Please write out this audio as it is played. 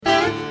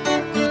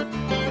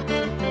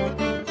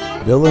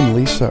Bill and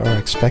Lisa are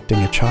expecting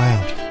a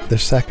child, their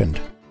second.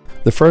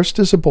 The first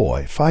is a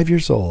boy, 5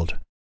 years old.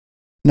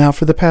 Now,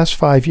 for the past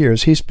 5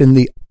 years, he's been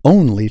the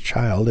only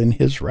child in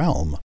his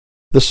realm,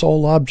 the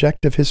sole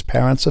object of his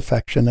parents'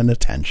 affection and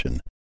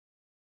attention.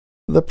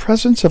 The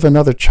presence of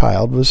another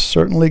child was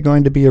certainly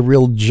going to be a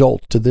real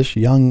jolt to this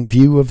young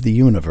view of the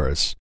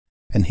universe,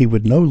 and he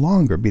would no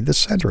longer be the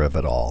center of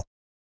it all.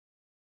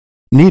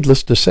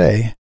 Needless to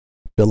say,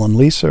 Bill and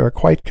Lisa are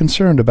quite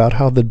concerned about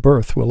how the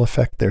birth will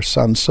affect their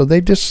son, so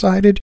they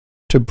decided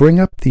to bring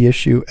up the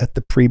issue at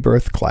the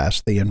pre-birth class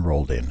they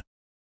enrolled in.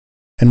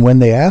 And when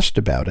they asked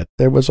about it,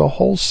 there was a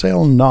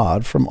wholesale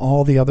nod from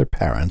all the other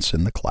parents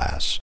in the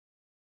class.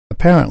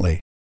 Apparently,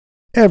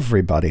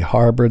 everybody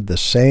harbored the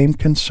same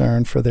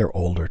concern for their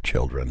older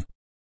children.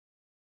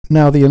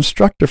 Now, the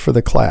instructor for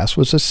the class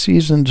was a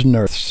seasoned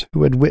nurse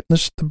who had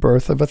witnessed the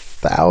birth of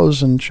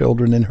 1,000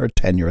 children in her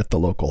tenure at the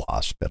local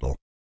hospital.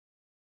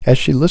 As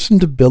she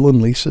listened to Bill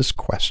and Lisa's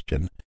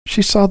question,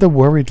 she saw the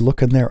worried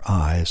look in their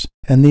eyes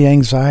and the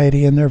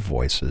anxiety in their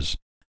voices,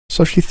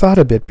 so she thought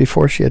a bit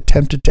before she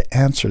attempted to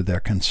answer their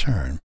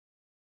concern.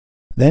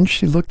 Then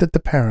she looked at the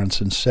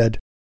parents and said,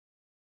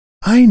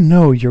 "I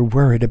know you're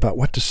worried about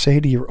what to say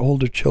to your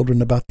older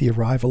children about the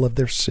arrival of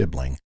their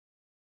sibling.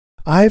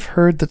 I've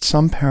heard that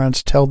some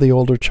parents tell the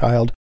older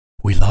child,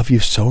 'We love you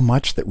so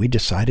much that we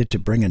decided to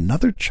bring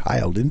another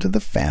child into the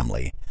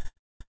family.'"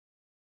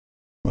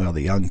 Well,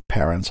 the young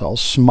parents all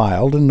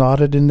smiled and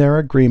nodded in their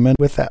agreement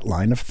with that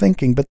line of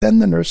thinking, but then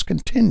the nurse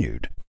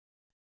continued,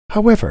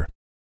 "However,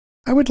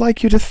 I would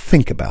like you to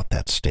think about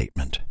that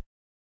statement.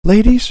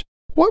 Ladies,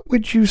 what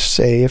would you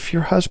say if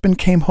your husband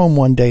came home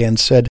one day and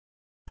said,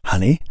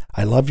 'Honey,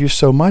 I love you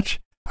so much,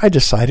 I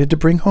decided to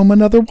bring home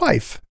another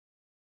wife'?"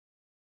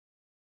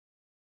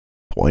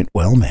 Point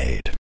well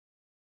made.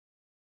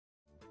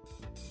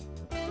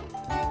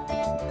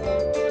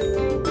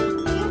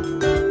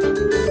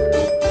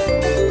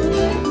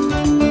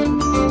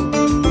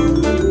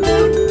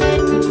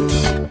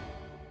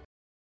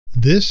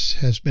 This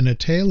has been A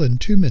Tale in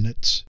 2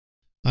 Minutes.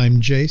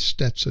 I'm Jay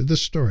Stetzer, the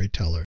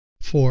storyteller,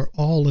 for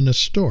All in a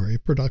Story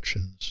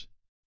Productions.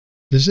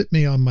 Visit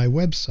me on my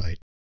website,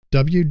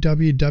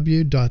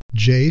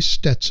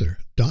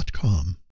 www.jaystetzer.com.